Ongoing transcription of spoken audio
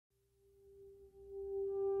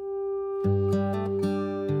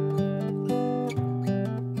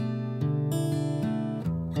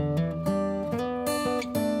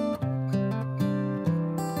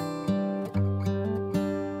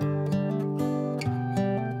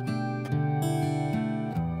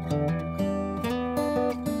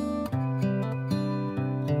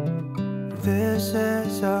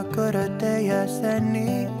as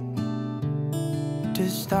any to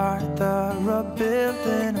start the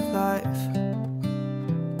rebuilding of life.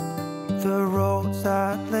 The roads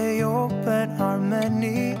that lay open are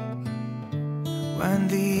many when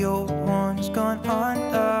the old one's gone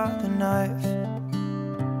under the knife.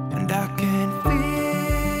 And I can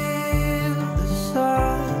feel the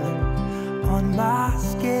sun on my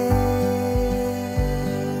skin,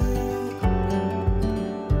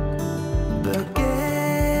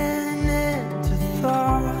 beginning to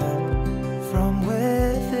thaw from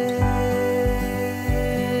within.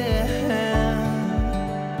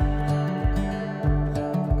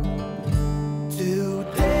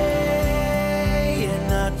 Today and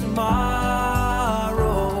not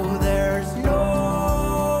tomorrow, there's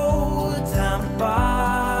no time to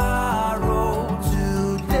borrow.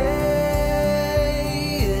 Today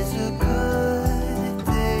is a good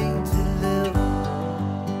day to live.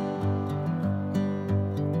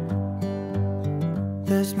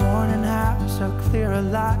 This morning has so clear a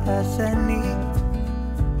light as any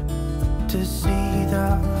to see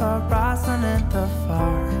the horizon in the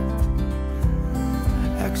far.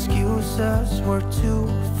 Excuses were 2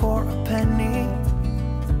 for a penny,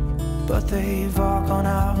 but they've all gone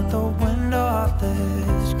out the window of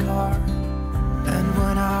this car. And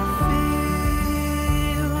when I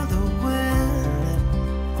feel the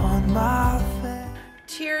wind on my face.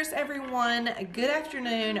 Cheers everyone, good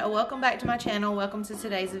afternoon, welcome back to my channel, welcome to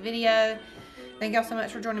today's video. Thank y'all so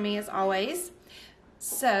much for joining me as always.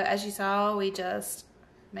 So as you saw, we just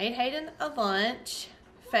made Hayden a lunch,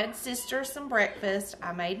 fed sister some breakfast,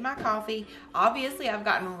 I made my coffee. Obviously I've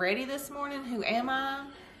gotten ready this morning. Who am I?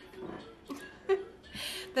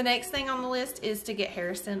 The next thing on the list is to get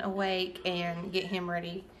Harrison awake and get him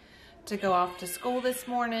ready to go off to school this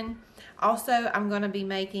morning. Also, I'm going to be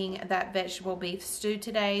making that vegetable beef stew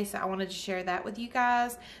today, so I wanted to share that with you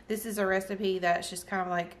guys. This is a recipe that's just kind of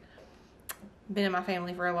like been in my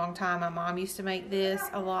family for a long time. My mom used to make this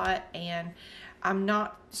a lot, and I'm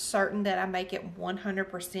not certain that I make it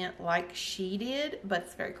 100% like she did, but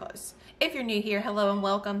it's very close. If you're new here, hello and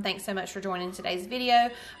welcome. Thanks so much for joining today's video.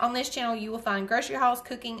 On this channel, you will find grocery hauls,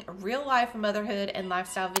 cooking, real life motherhood, and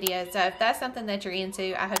lifestyle videos. So if that's something that you're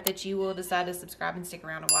into, I hope that you will decide to subscribe and stick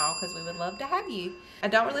around a while because we would love to have you. I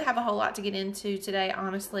don't really have a whole lot to get into today,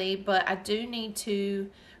 honestly, but I do need to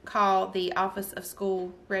call the Office of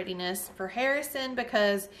School Readiness for Harrison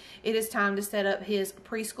because it is time to set up his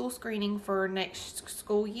preschool screening for next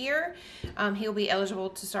school year. He'll be eligible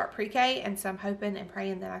to start pre-K, and so I'm hoping and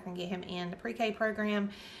praying that I can get him in the pre-K program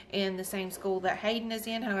in the same school that Hayden is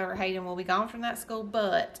in. However, Hayden will be gone from that school,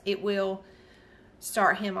 but it will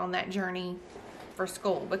start him on that journey for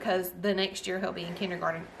school because the next year he'll be in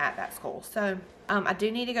kindergarten at that school. So I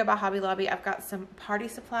do need to go by Hobby Lobby. I've got some party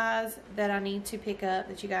supplies that I need to pick up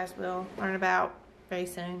that you guys will learn about very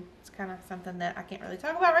soon. It's kind of something that I can't really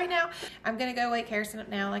talk about right now. I'm going to go wake Harrison up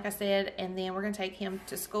now, like I said, and then we're going to take him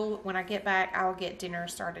to school. When I get back, I'll get dinner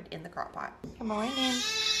started in the crock pot. Come on in.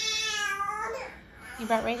 You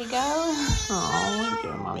about ready to go? Oh,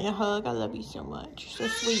 give mommy a hug. I love you so much. You're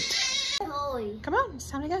so sweet. Come on,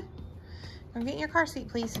 it's time to go. Come get in your car seat,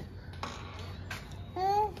 please.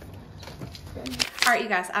 Alright you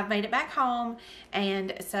guys, I've made it back home,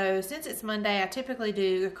 and so since it's Monday, I typically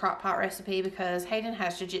do a crock pot recipe because Hayden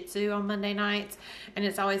has jiu-jitsu on Monday nights, and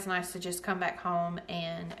it's always nice to just come back home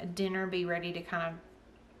and dinner be ready to kind of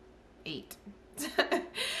eat.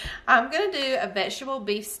 I'm going to do a vegetable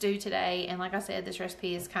beef stew today, and like I said, this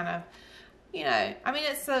recipe is kind of, you know, I mean,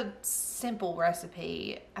 it's a simple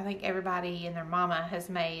recipe. I think everybody and their mama has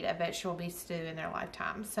made a vegetable beef stew in their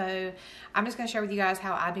lifetime. So I'm just going to share with you guys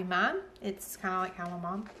how I do mine. It's kind of like how my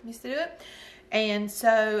mom used to do it. And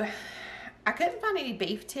so I couldn't find any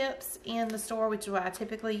beef tips in the store, which is what I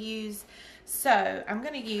typically use. So I'm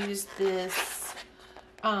going to use this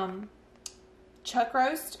chuck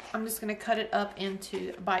roast. I'm just going to cut it up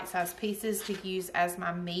into bite-sized pieces to use as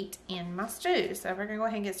my meat in my stew. So we're going to go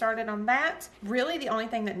ahead and get started on that. Really, the only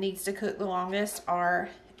thing that needs to cook the longest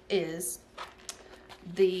is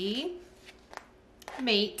the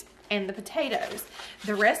meat and the potatoes.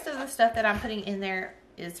 The rest of the stuff that I'm putting in there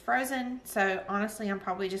is frozen. So honestly, I'm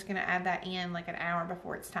probably just going to add that in like an hour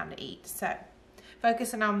before it's time to eat. So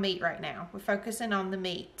focusing on meat right now. We're focusing on the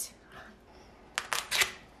meat.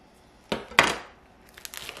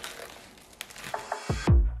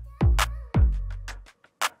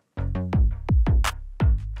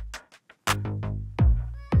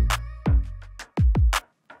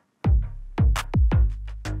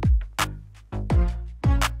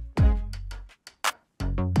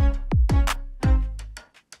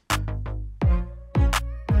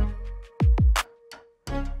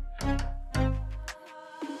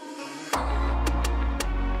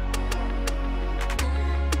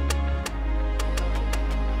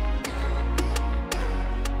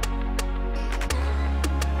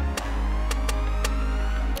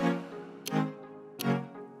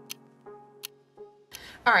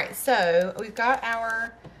 All right, so we've got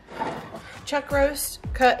our chuck roast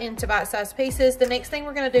cut into bite-sized pieces. The next thing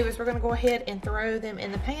we're gonna do is we're gonna go ahead and throw them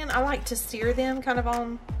in the pan. I like to sear them kind of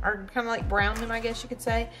on, or kind of like brown them, I guess you could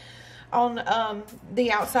say, on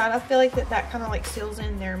the outside. I feel like that kind of like seals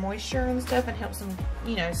in their moisture and stuff and helps them,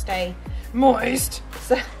 you know, stay moist.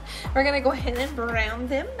 So we're gonna go ahead and brown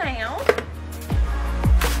them now.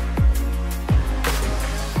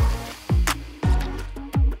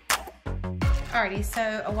 Alrighty,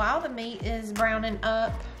 so while the meat is browning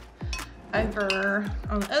up over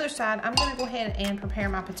on the other side, I'm gonna go ahead and prepare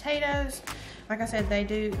my potatoes. Like I said,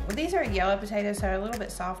 these are yellow potatoes, so a little bit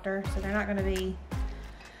softer, so they're not gonna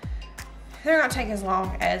take as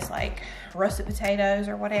long as like russet potatoes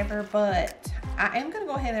or whatever, but I am gonna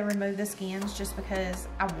go ahead and remove the skins just because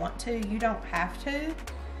I want to. You don't have to,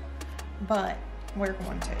 but we're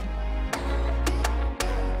going to.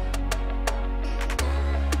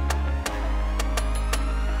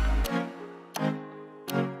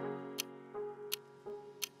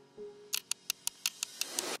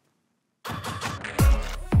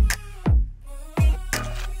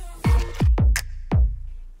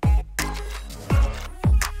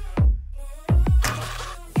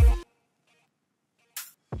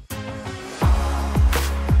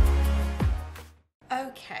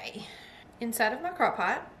 Okay, inside of my crock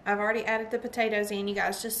pot, I've already added the potatoes in. You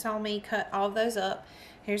guys just saw me cut all of those up.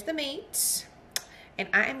 Here's the meat, and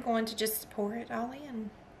I am going to just pour it all in.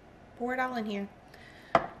 Pour it all in here.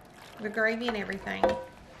 The gravy and everything.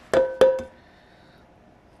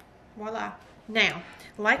 Voila. Now,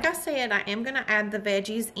 like I said, I am going to add the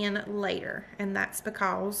veggies in later, and that's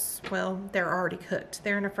because, well, they're already cooked.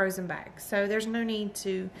 They're in a frozen bag, so there's no need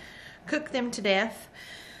to cook them to death.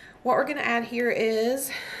 What we're going to add here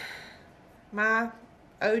is my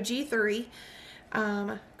OG3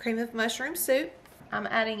 cream of mushroom soup. I'm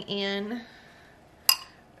adding in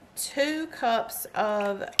 2 cups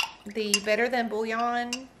of the Better Than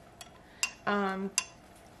Bouillon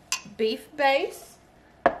beef base.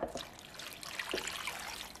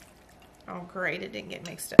 Oh great, it didn't get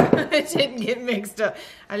mixed up. It didn't get mixed up.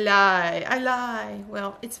 I lie.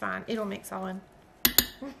 Well, it's fine. It'll mix all in.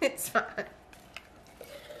 It's fine.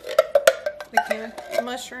 The cream of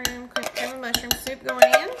mushroom soup going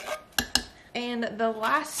in. And the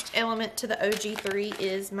last element to the OG3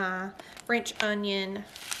 is my French onion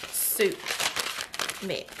soup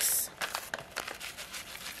mix.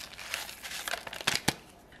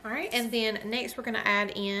 All right, and then next we're gonna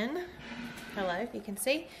add in, hello, if you can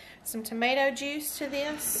see, some tomato juice to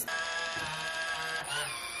this.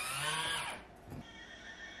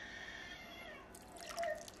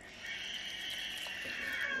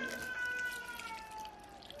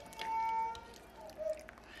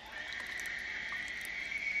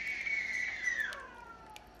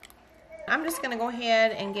 I'm just gonna go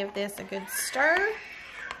ahead and give this a good stir.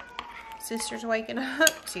 Sister's waking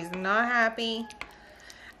up. She's not happy.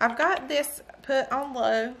 I've got this put on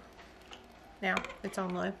low. Now it's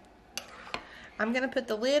on low. I'm gonna put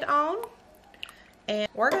the lid on and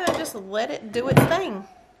we're gonna just let it do its thing.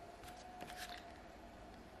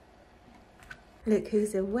 Look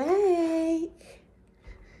who's awake.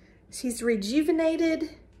 She's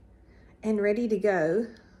rejuvenated and ready to go.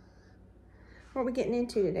 What are we getting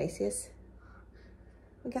into today, sis?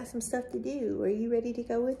 We got some stuff to do. Are you ready to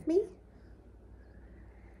go with me?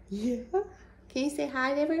 Yeah. Can you say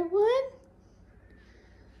hi to everyone?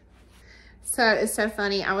 So it's so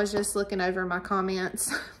funny. I was just looking over my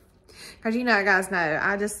comments. Cause you guys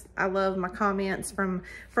know, I love my comments from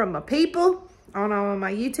my people on all of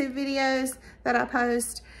my YouTube videos that I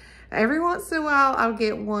post. Every once in a while, I'll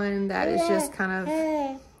get one that is just kind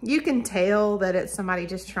of, you can tell that it's somebody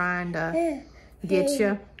just trying to get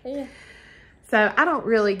you. So I don't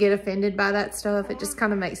really get offended by that stuff. It just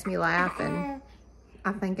kind of makes me laugh, and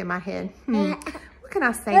I think in my head, what can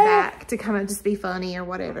I say back to kind of just be funny or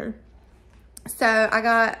whatever. So I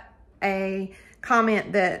got a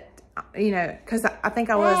comment that, you know, because I think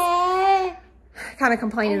I was kind of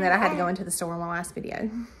complaining that I had to go into the store in my last video.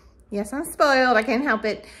 Yes, I'm spoiled. I can't help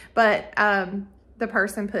it. But the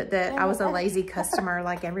person put that I was a lazy customer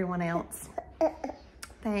like everyone else.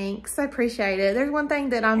 Thanks. I appreciate it. There's one thing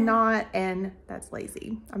that I'm not, and that's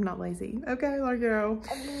lazy. I'm not lazy. Okay, like, girl.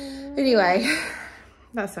 Anyway,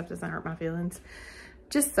 that stuff doesn't hurt my feelings.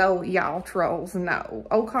 Just so y'all trolls know.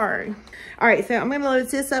 Okay. All right, so I'm going to load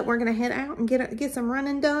this up. We're going to head out and get some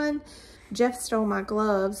running done. Jeff stole my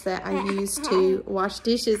gloves that I used to wash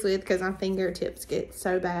dishes with because my fingertips get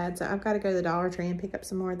so bad. So I've got to go to the Dollar Tree and pick up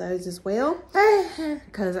some more of those as well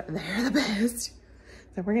because they're the best.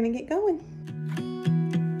 So we're going to get going.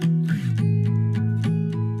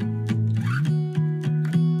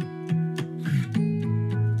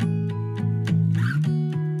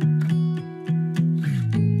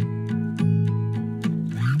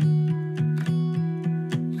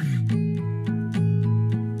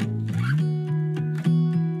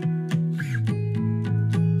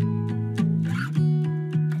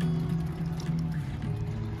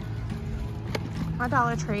 My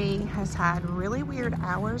Dollar Tree has had really weird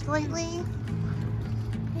hours lately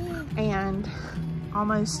and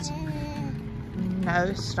almost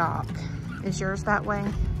no stock. Is yours that way?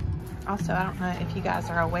 Also, I don't know if you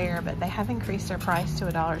guys are aware, but they have increased their price to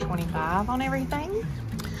 $1.25 on everything.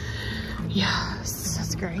 Yes,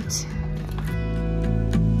 that's great.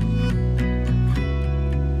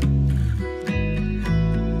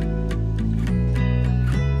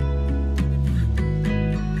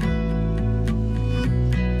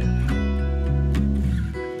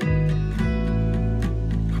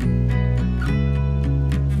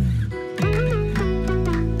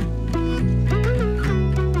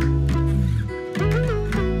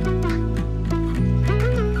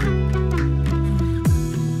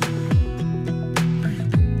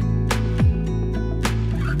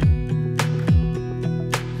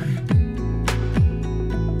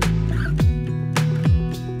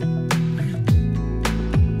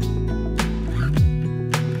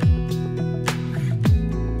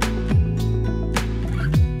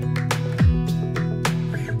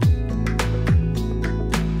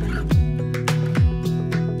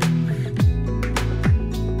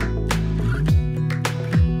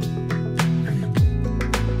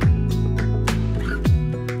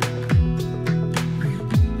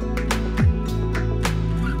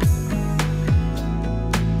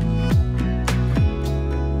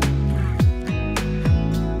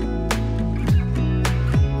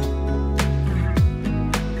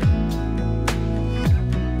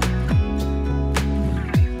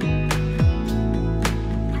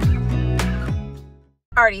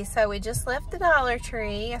 Alrighty, so we just left the Dollar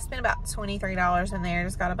Tree. I spent about $23 in there.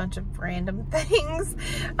 Just got a bunch of random things.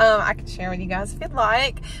 I can share with you guys if you'd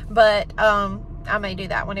like, but I may do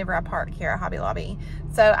that whenever I park here at Hobby Lobby.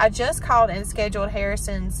 So I just called and scheduled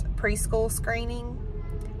Harrison's preschool screening,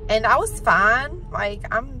 and I was fine. Like,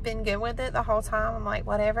 I've been good with it the whole time. I'm like,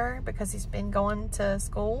 whatever, because he's been going to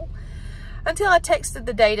school. Until I texted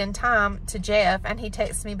the date and time to Jeff, and he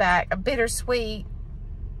texted me back a bittersweet.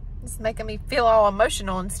 It's making me feel all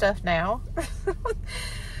emotional and stuff now.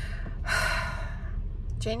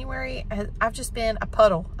 January, I've just been a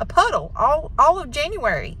puddle all of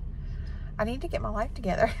January. I need to get my life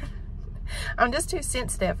together. I'm just too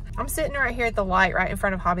sensitive. I'm sitting right here at the light right in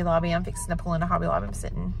front of Hobby Lobby. I'm fixing to pull into Hobby Lobby. I'm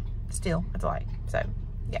sitting still at the light. So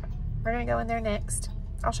yeah, we're gonna go in there next.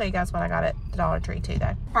 I'll show you guys what I got at the Dollar Tree too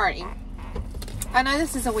though. Alrighty, I know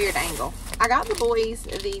this is a weird angle. I got the boys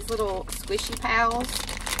these little squishy pals.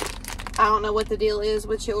 I don't know what the deal is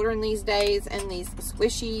with children these days and these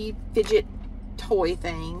squishy fidget toy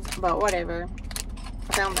things, but whatever.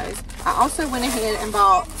 I found those. I also went ahead and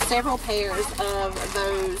bought several pairs of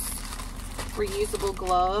those reusable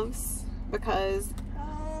gloves because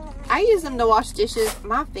I use them to wash dishes.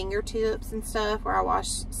 My fingertips and stuff, where I wash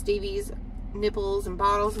Stevie's nipples and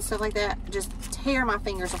bottles and stuff like that, just tear my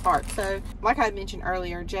fingers apart. So like I mentioned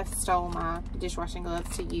earlier, Jeff stole my dishwashing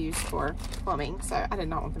gloves to use for plumbing, so I did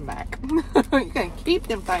not want them back. You can keep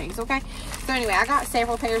them things, okay? So anyway, I got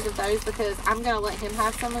several pairs of those because I'm gonna let him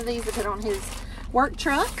have some of these to put on his work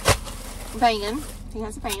truck van. He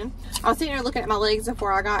has a van. I was sitting there looking at my legs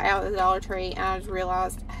before I got out of the Dollar Tree, and I just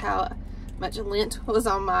realized how much lint was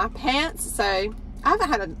on my pants. So I haven't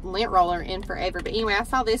had a lint roller in forever, but anyway, I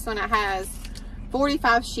saw this one. It has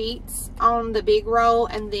 45 sheets on the big roll,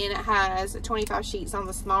 and then it has 25 sheets on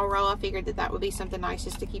the small roll. I figured that that would be something nice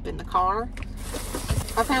just to keep in the car.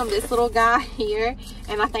 I found this little guy here,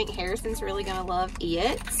 and I think Harrison's really gonna love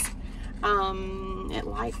it. It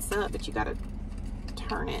lights up, but you gotta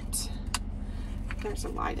turn it. There's a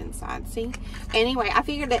light inside, see? Anyway, I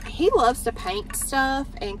figured that he loves to paint stuff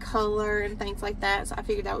and color and things like that, so I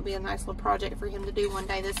figured that would be a nice little project for him to do one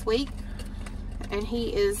day this week. And he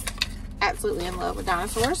is absolutely in love with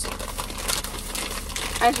dinosaurs.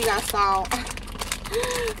 As you guys saw,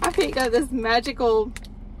 I picked up this magical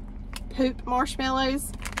poop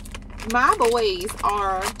marshmallows. My boys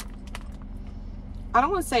are, I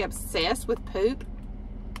don't want to say obsessed with poop,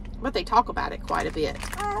 but they talk about it quite a bit.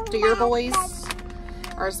 Do your boys?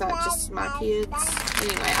 Or is that just my kids?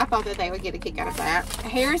 Anyway, I thought that they would get a kick out of that.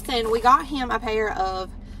 Harrison, we got him a pair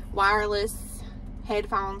of wireless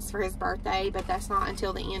headphones for his birthday, but that's not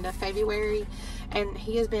until the end of February, and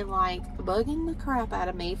he has been like bugging the crap out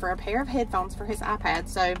of me for a pair of headphones for his iPad.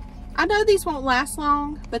 So I know these won't last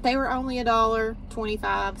long, but they were only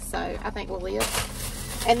 $1.25, so I think we'll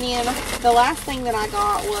live. And then the last thing that I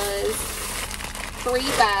got was 3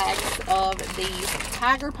 bags of these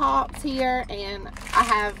Tiger Pops here, and I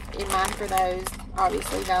have in mind for those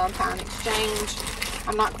obviously Valentine exchange.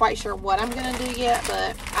 I'm not quite sure what I'm going to do yet,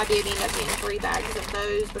 but I did end up getting 3 bags of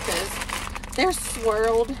those because They're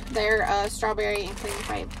swirled. They're strawberry and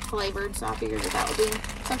cream flavored, so I figured that would be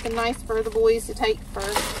something nice for the boys to take for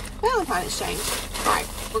Valentine's exchange. All right,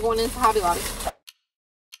 we're going into Hobby Lobby.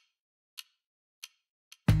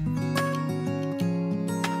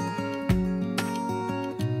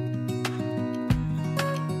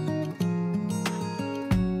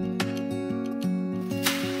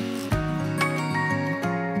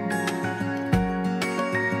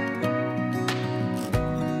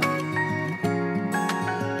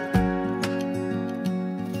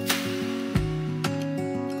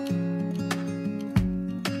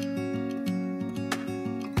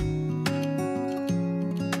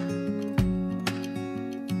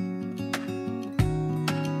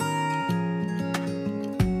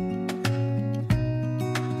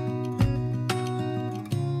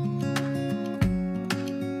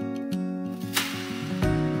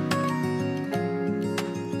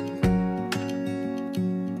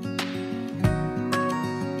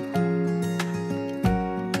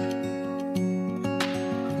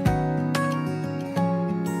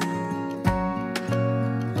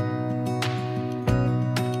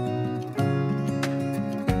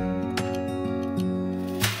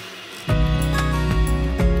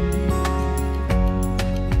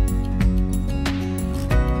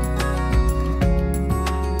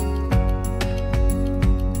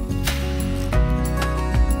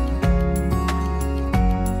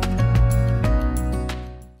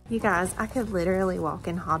 You guys, I could literally walk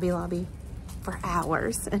in Hobby Lobby for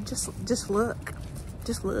hours and just look.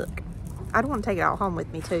 Just look. I don't want to take it all home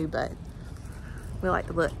with me too, but we like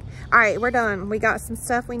to look. All right, we're done. We got some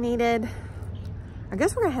stuff we needed. I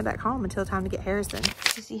guess we're gonna head back home until time to get Harrison.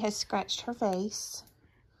 Sissy has scratched her face.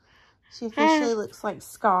 She officially looks like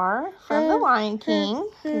Scar from The Lion King.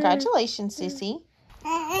 Congratulations, Sissy.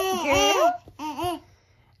 Girl.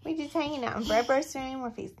 We just hanging out in Brad's room. We're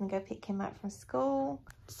fixing to go pick him up from school.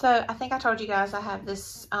 So I think I told you guys I have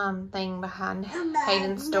this thing behind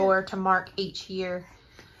Hayden's door to mark each year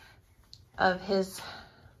of his,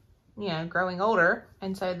 you know, growing older.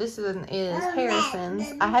 And so this is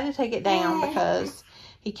Harrison's. I had to take it down because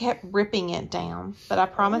he kept ripping it down. But I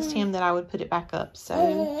promised him that I would put it back up.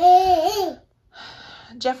 So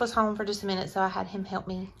Jeff was home for just a minute, so I had him help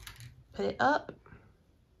me put it up.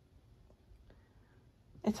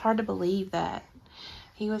 It's hard to believe that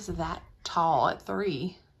he was that tall at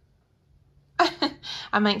 3.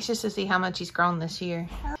 I'm anxious to see how much he's grown this year.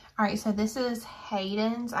 All right, so this is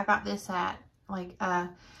Hayden's. I got this at like a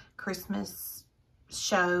Christmas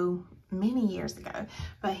show many years ago,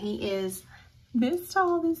 but he is this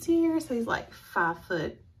tall this year. So he's like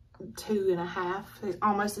 5'2.5". He's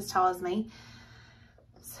almost as tall as me.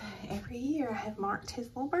 So every year I have marked his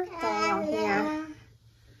little birthday on here.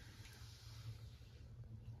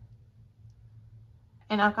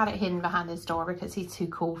 And I've got it hidden behind his door because he's too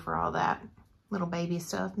cool for all that little baby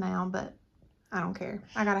stuff now, but I don't care.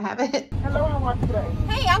 I gotta have it. Hello, how are you today?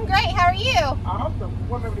 Hey, I'm great. How are you? Awesome.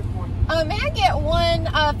 What number this morning? May I get one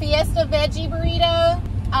Fiesta veggie burrito?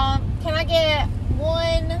 Can I get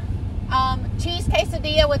one cheese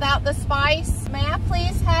quesadilla without the spice? May I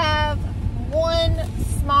please have one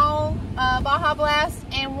small Baja Blast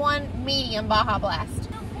and one medium Baja Blast?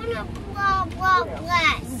 Baja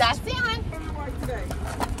Blast. That's it, hon. Today.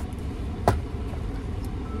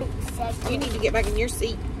 You need to get back in your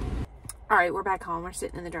seat. All right, we're back home. We're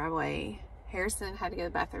sitting in the driveway. Harrison had to go to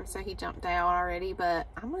the bathroom, so he jumped out already, but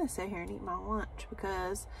I'm gonna sit here and eat my lunch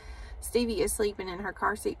because Stevie is sleeping in her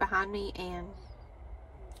car seat behind me, and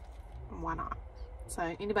why not?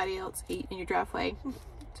 So anybody else eat in your driveway?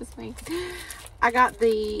 Just me. I got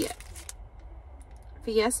the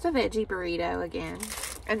Fiesta veggie burrito again,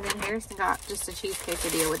 and then Harrison got just a cheese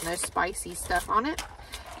quesadilla with no spicy stuff on it,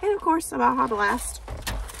 and of course a Baja Blast.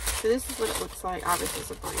 So this is what it looks like. Obviously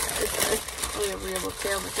it's a burrito. It's not really a real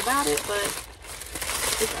tell much about it, but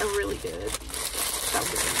it's a really good. So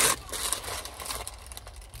good.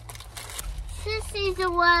 Sissy's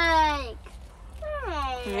awake.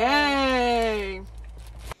 Hey. Yay!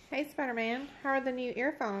 Hey Spider-Man, how are the new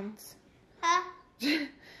earphones? Huh?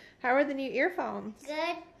 How are the new earphones?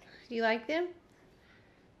 Good. Do you like them?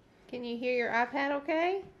 Can you hear your iPad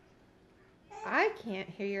okay? I can't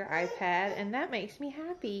hear your iPad, and that makes me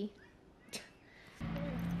happy.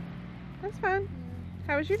 That's fun.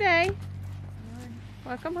 How was your day?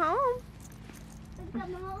 Welcome home.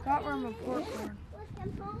 Got one report card.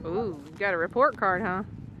 Ooh, you got a report card, huh?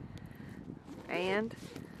 And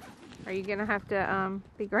are you gonna have to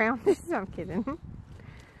be grounded? I'm kidding. All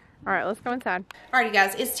right, let's go inside. All right, you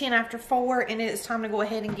guys, it's 10 after 4, and it is time to go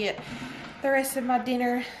ahead and get the rest of my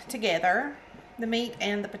dinner together. the meat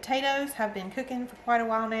and the potatoes have been cooking for quite a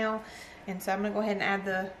while now, and so I'm gonna go ahead and add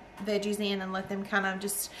the veggies in and let them kind of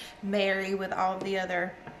just marry with all of the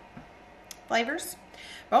other flavors.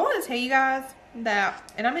 But I want to tell you guys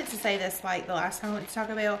that, and I meant to say this like the last time I went to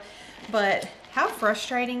Taco Bell, but how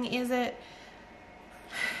frustrating is it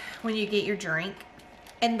when you get your drink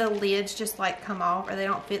and the lids just like come off, or they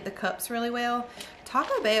don't fit the cups really well?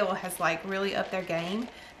 Taco Bell has like really upped their game.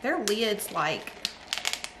 Their lids, like,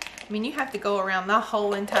 I mean, you have to go around the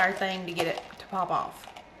whole entire thing to get it to pop off.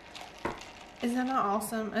 Isn't that not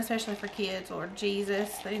awesome? Especially for kids, Lord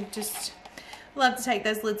Jesus. They just love to take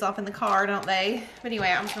those lids off in the car, don't they? But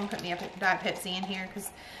anyway, I'm just gonna put me a Diet Pepsi in here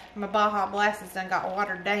because my Baja Blast has done got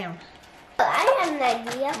watered down. I have an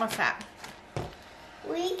idea. What's that?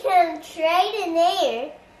 We can trade in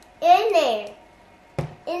there. In there.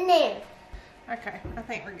 In there. Okay, I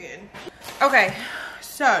think we're good. Okay,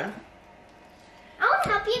 so I want to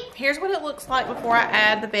help you. here's what it looks like before I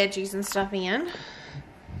add the veggies and stuff in.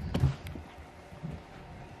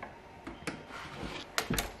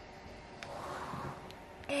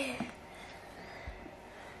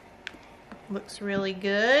 Looks really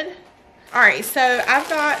good. Alright, so I've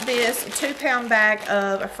got this 2-pound bag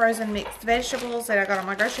of frozen mixed vegetables that I got on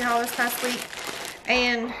my grocery haul this past week.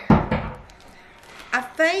 And I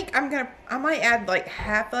think I might add like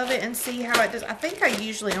half of it and see how it does. I think I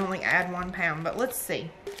usually only add 1 pound, but let's see.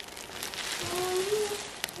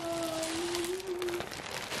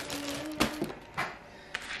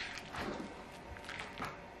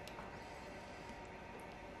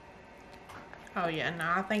 Oh yeah, no,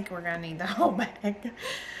 I think we're gonna need the whole bag.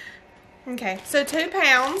 Okay, so 2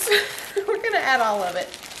 pounds. We're gonna add all of it.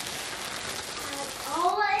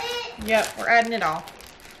 All of it? Yep, we're adding it all.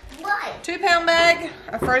 What? 2-pound bag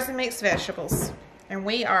of frozen mixed vegetables. And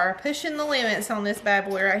we are pushing the limits on this bad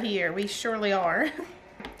boy right here. We surely are.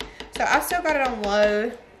 So I still got it on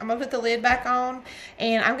low. I'm gonna put the lid back on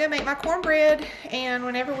and I'm gonna make my cornbread, and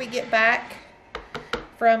whenever we get back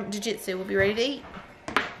from jiu-jitsu, we'll be ready to eat.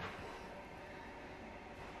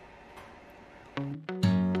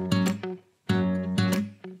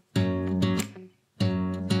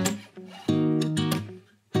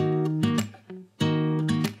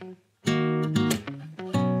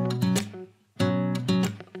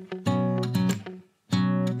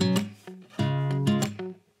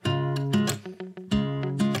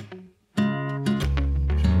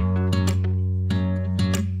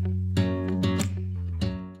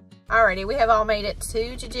 Alrighty, we have all made it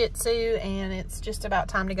to jiu-jitsu and it's just about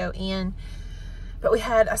time to go in. But we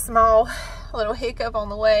had a small little hiccup on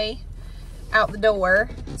the way out the door.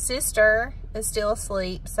 Sister is still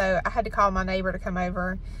asleep, so I had to call my neighbor to come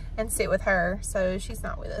over and sit with her. So she's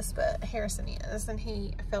not with us, but Harrison is, and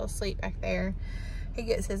he fell asleep back there. He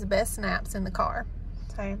gets his best naps in the car.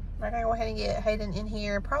 So we're gonna go ahead and get Hayden in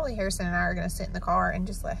here. Probably Harrison and I are gonna sit in the car and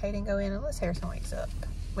just let Hayden go in unless Harrison wakes up,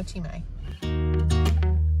 which he may.